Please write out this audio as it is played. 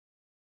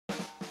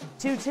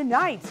to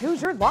tonight's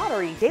Hoosier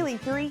Lottery Daily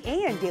 3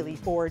 and Daily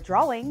 4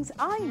 drawings.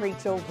 I'm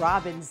Rachel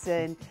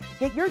Robinson.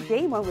 Get your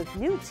game on with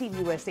new Team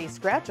USA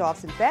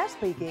scratch-offs and fast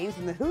pay games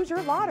in the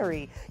Hoosier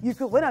Lottery. You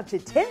could win up to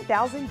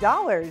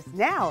 $10,000.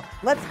 Now,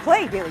 let's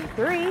play Daily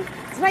 3.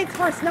 Tonight's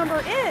first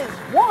number is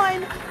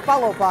 1,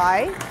 followed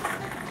by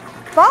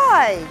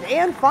 5,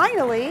 and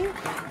finally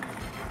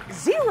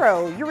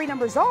 0. Your read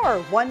numbers are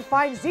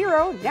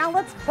 150. Now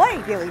let's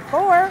play Daily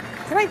 4.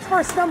 Tonight's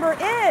first number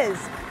is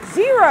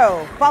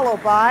 0,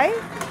 followed by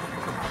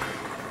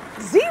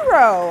 0.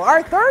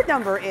 Our third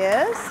number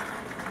is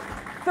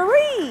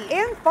 3,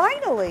 and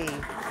finally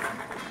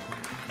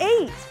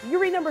 8. Your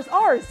read numbers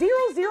are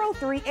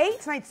 0038.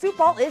 Tonight's soup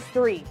ball is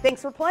 3.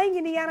 Thanks for playing,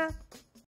 Indiana.